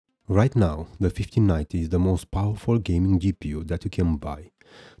Right now, the 5090 is the most powerful gaming GPU that you can buy.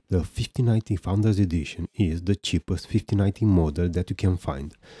 The 5090 Founders Edition is the cheapest 5090 model that you can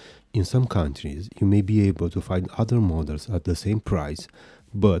find. In some countries, you may be able to find other models at the same price,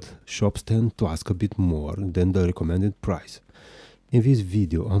 but shops tend to ask a bit more than the recommended price. In this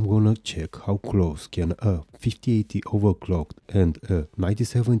video, I'm gonna check how close can a 5080 overclocked and a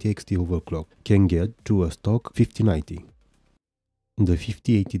 9070XT overclocked can get to a stock 5090. The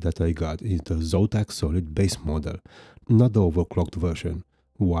 5080 that I got is the Zotac Solid base model, not the overclocked version,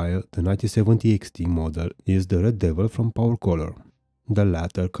 while the 9070XT model is the RedDevil from PowerColor. The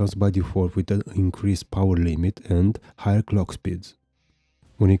latter comes by default with an increased power limit and higher clock speeds.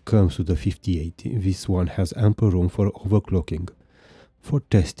 When it comes to the 5080, this one has ample room for overclocking. For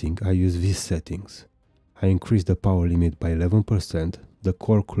testing, I use these settings. I increased the power limit by 11%, the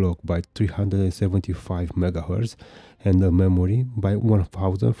core clock by 375 MHz, and the memory by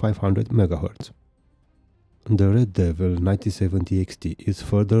 1500 MHz. The RedDevil 9070XT is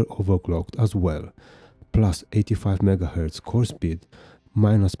further overclocked as well, plus 85 MHz core speed,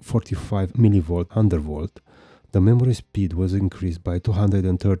 minus 45 mV undervolt. The memory speed was increased by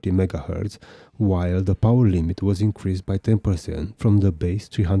 230 MHz, while the power limit was increased by 10% from the base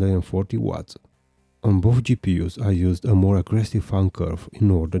 340 watts. On both GPUs, I used a more aggressive fan curve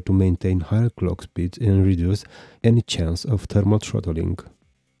in order to maintain higher clock speeds and reduce any chance of thermal throttling.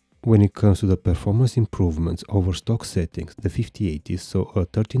 When it comes to the performance improvements over stock settings, the 5080 saw a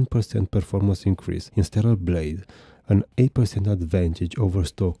 13% performance increase in Stellar Blade, an 8% advantage over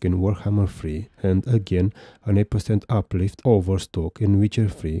stock in Warhammer 3, and again an 8% uplift over stock in Witcher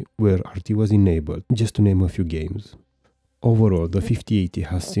 3, where RT was enabled, just to name a few games. Overall, the 5080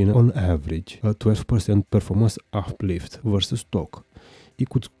 has seen on average a 12% performance uplift versus stock. It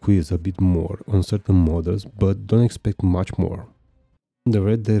could squeeze a bit more on certain models, but don't expect much more. The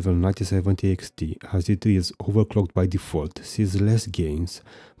RedDevil 9070XT, as it is overclocked by default, sees less gains,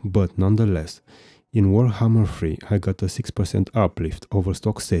 but nonetheless, in Warhammer 3 I got a 6% uplift over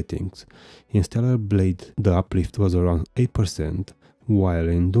stock settings. In Stellar Blade the uplift was around 8%, while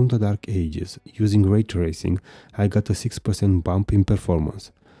in Doom the Dark Ages, using ray tracing, I got a 6% bump in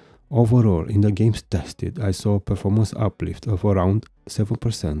performance. Overall, in the games tested, I saw a performance uplift of around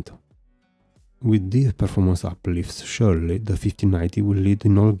 7%. With these performance uplifts, surely the 5090 will lead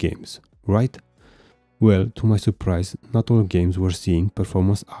in all games, right? Well, to my surprise, not all games were seeing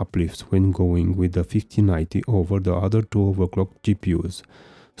performance uplifts when going with the 5090 over the other two overclocked GPUs,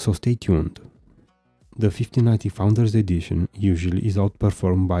 so stay tuned. The 5090 Founders Edition usually is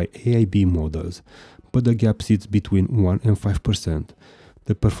outperformed by AIB models, but the gap sits between 1 and 5%.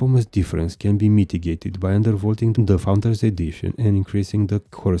 The performance difference can be mitigated by undervolting the Founders Edition and increasing the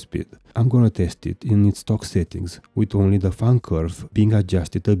core speed. I'm gonna test it in its stock settings, with only the fan curve being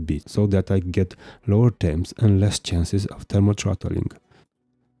adjusted a bit so that I get lower temps and less chances of thermal throttling.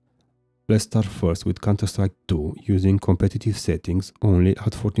 Let's start first with Counter-Strike 2 using competitive settings only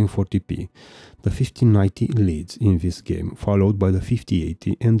at 1440p. The 5090 leads in this game, followed by the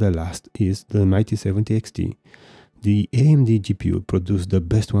 5080, and the last is the 9070XT. The AMD GPU produced the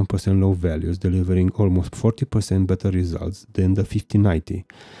best 1% low values, delivering almost 40% better results than the 5090.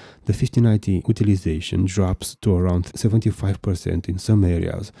 The 5090 utilization drops to around 75% in some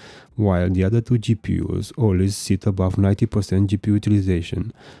areas, while the other two GPUs always sit above 90% GPU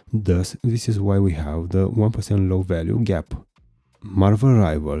utilization. Thus, this is why we have the 1% low value gap. Marvel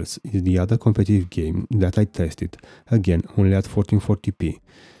Rivals is the other competitive game that I tested, again only at 1440p.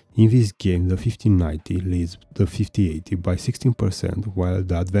 In this game, the 5090 leads the 5080 by 16%, while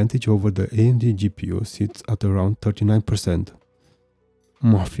the advantage over the AMD GPU sits at around 39%.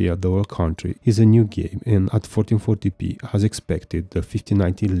 Mafia: The Whole Country is a new game, and at 1440p, as expected, the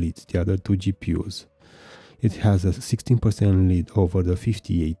 5090 leads the other two GPUs. It has a 16% lead over the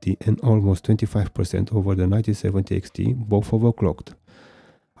 5080 and almost 25% over the 9070XT, both overclocked.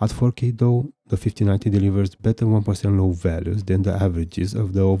 At 4K though, the 5090 delivers better 1% low values than the averages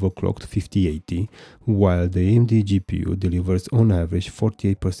of the overclocked 5080, while the AMD GPU delivers on average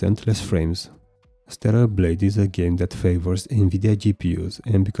 48% less frames. Stellar Blade is a game that favors Nvidia GPUs,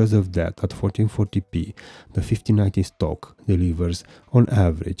 and because of that, at 1440p, the 5090 stock delivers on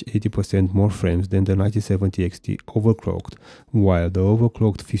average 80% more frames than the 9070XT overclocked, while the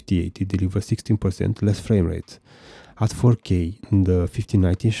overclocked 5080 delivers 16% less frame rates. At 4K, the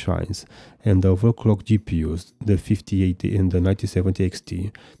 5090 shines, and the overclocked GPUs, the 5080 and the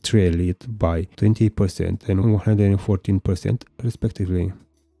 9070XT, trail it by 28% and 114% respectively.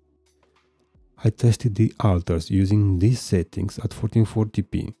 I tested the alters using these settings at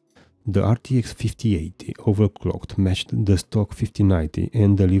 1440p. The RTX 5080 overclocked matched the stock 5090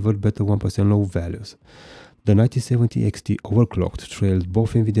 and delivered better 1% low values. The 9070XT overclocked trailed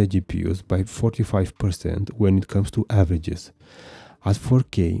both Nvidia GPUs by 45% when it comes to averages. At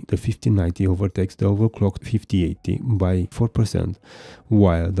 4K, the 5090 overtakes the overclocked 5080 by 4%,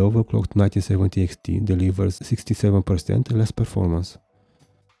 while the overclocked 9070XT delivers 67% less performance.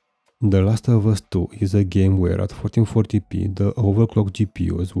 The Last of Us 2 is a game where at 1440p the overclocked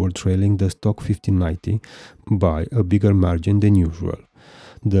GPUs were trailing the stock 5090 by a bigger margin than usual.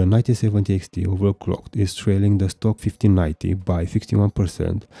 The 9070XT overclocked is trailing the stock 5090 by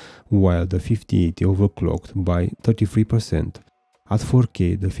 61%, while the 5080 overclocked by 33%. At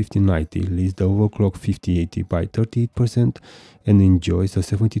 4K, the 5090 leads the overclocked 5080 by 38% and enjoys a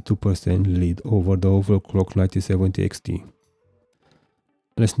 72% lead over the overclocked 9070XT.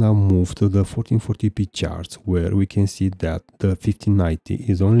 Let's now move to the 1440p charts, where we can see that the 5090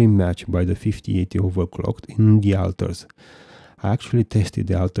 is only matched by the 5080 overclocked in the alters. I actually tested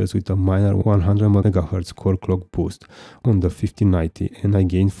the alters with a minor 100 MHz core clock boost on the 5090 and I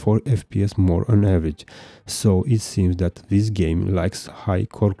gained 4 FPS more on average, so it seems that this game likes high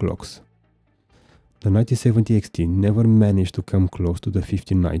core clocks. The 9070XT never managed to come close to the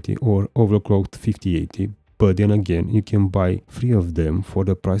 5090 or overclocked 5080, but then again you can buy 3 of them for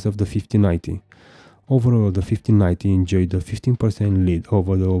the price of the 5090. Overall, the 5090 enjoyed a 15% lead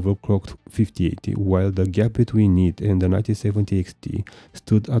over the overclocked 5080, while the gap between it and the 9070XT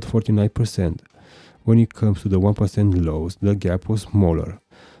stood at 49%. When it comes to the 1% lows, the gap was smaller.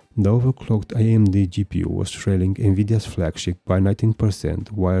 The overclocked AMD GPU was trailing Nvidia's flagship by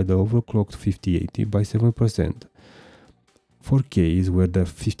 19%, while the overclocked 5080 by 7%. 4K is where the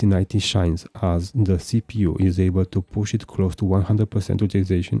 5090 shines, as the CPU is able to push it close to 100%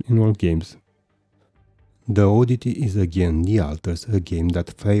 utilization in all games. The oddity is again the alters, a game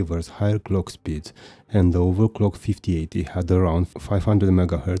that favors higher clock speeds, and the overclocked 5080 had around 500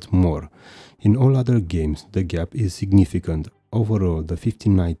 MHz more. In all other games, the gap is significant. Overall, the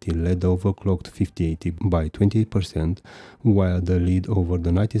 5090 led the overclocked 5080 by 28%, while the lead over the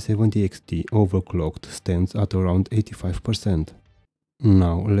 9070XT overclocked stands at around 85%.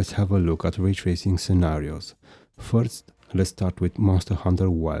 Now let's have a look at ray tracing scenarios. First, let's start with Monster Hunter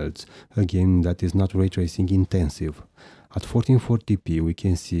Wilds, a game that is not ray tracing intensive. At 1440p we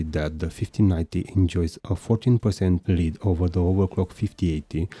can see that the 5090 enjoys a 14% lead over the overclocked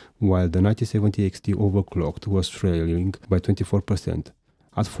 5080, while the 9070XT overclocked was trailing by 24%.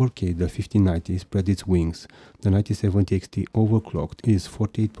 At 4K the 5090 spread its wings. The 9070XT overclocked is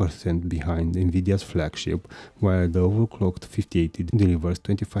 48% behind Nvidia's flagship, while the overclocked 5080 delivers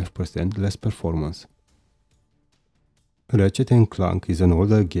 25% less performance. Ratchet & Clank is an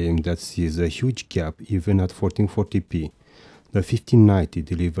older game that sees a huge gap even at 1440p. The 5090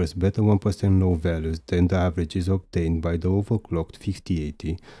 delivers better 1% low values than the averages obtained by the overclocked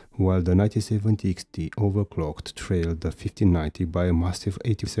 5080, while the 9070XT overclocked trailed the 5090 by a massive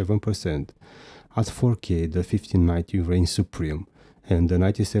 87%. At 4K the 5090 reigns supreme, and the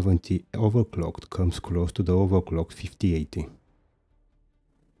 9070 overclocked comes close to the overclocked 5080.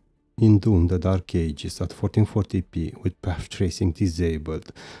 In Doom the Dark Ages at 1440p with path tracing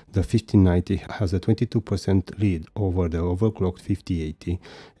disabled, the 5090 has a 22% lead over the overclocked 5080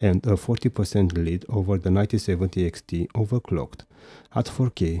 and a 40% lead over the 9070XT overclocked. At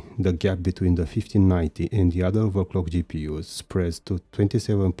 4K, the gap between the 5090 and the other overclocked GPUs spreads to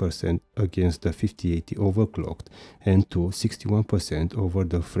 27% against the 5080 overclocked and to 61% over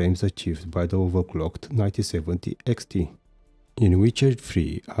the frames achieved by the overclocked 9070XT. In Witcher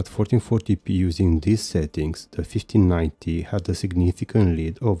 3 at 1440p using these settings, the 5090 had a significant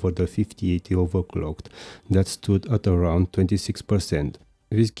lead over the 5080 overclocked that stood at around 26%.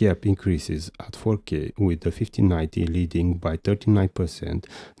 This gap increases at 4K with the 5090 leading by 39%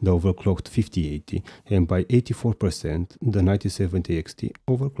 the overclocked 5080 and by 84% the 9070XT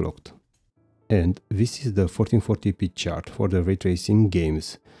overclocked. And this is the 1440p chart for the ray tracing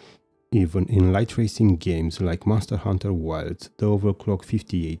games. Even in light tracing games like Monster Hunter Wilds, the overclocked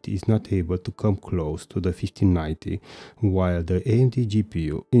 5080 is not able to come close to the 5090, while the AMD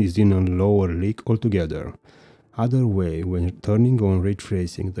GPU is in a lower league altogether. Either way, when turning on ray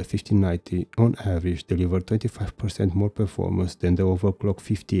tracing, the 5090 on average delivered 25% more performance than the overclocked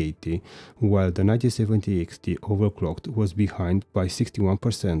 5080, while the 9070XT overclocked was behind by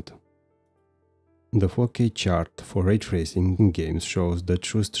 61%. The 4K chart for ray tracing in games shows the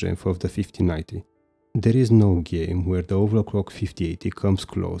true strength of the 5090. There is no game where the overclocked 5080 comes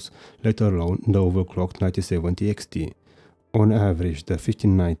close, let alone the overclocked 9070XT. On average, the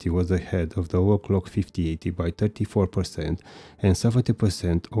 1590 was ahead of the overclocked 5080 by 34% and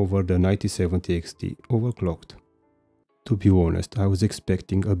 70% over the 9070 XT overclocked. To be honest, I was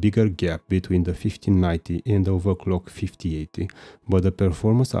expecting a bigger gap between the 1590 and the overclocked 5080, but the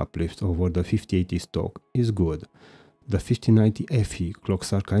performance uplift over the 5080 stock is good. The 1590 FE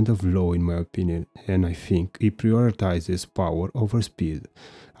clocks are kind of low in my opinion, and I think it prioritizes power over speed.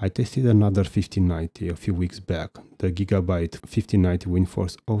 I tested another 1590 a few weeks back, the Gigabyte 1590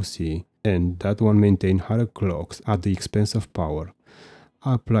 WindForce OC, and that one maintained higher clocks at the expense of power.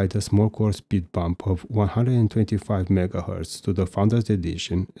 I applied a small core speed bump of 125 MHz to the Founders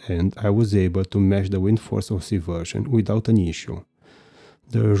Edition, and I was able to match the WindForce OC version without an issue.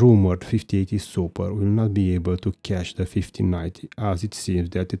 The rumored 5080 Super will not be able to catch the 1590, as it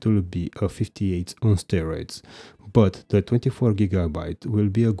seems that it will be a 58 on steroids, but the 24GB will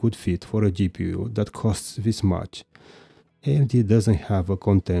be a good fit for a GPU that costs this much. AMD doesn't have a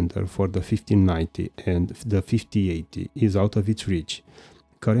contender for the 1590 and the 5080 is out of its reach.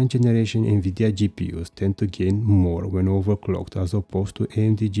 Current generation Nvidia GPUs tend to gain more when overclocked as opposed to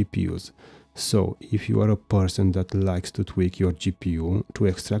AMD GPUs. So, if you are a person that likes to tweak your GPU to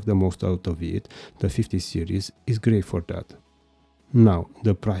extract the most out of it, the 50 series is great for that. Now,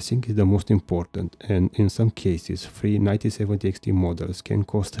 the pricing is the most important, and in some cases, free 9070 XT models can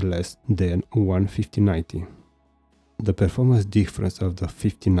cost less than one 5090. The performance difference of the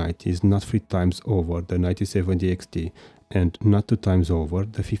 5090 is not 3 times over the 9070 XT and not 2 times over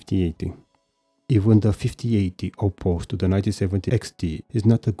the 5080. Even the 5080 opposed to the 9070 XT is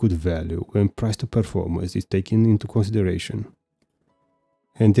not a good value when price to performance is taken into consideration.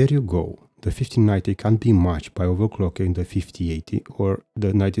 And there you go, the 1590 can't be matched by overclocking the 5080 or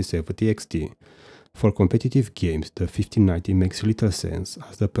the 9070 XT. For competitive games, the 1590 makes little sense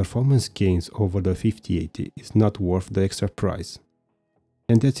as the performance gains over the 5080 is not worth the extra price.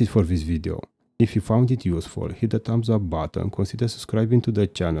 And that's it for this video. If you found it useful, hit the thumbs up button, consider subscribing to the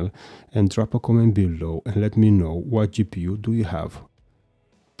channel and drop a comment below and let me know what GPU do you have.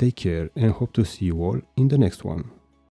 Take care and hope to see you all in the next one.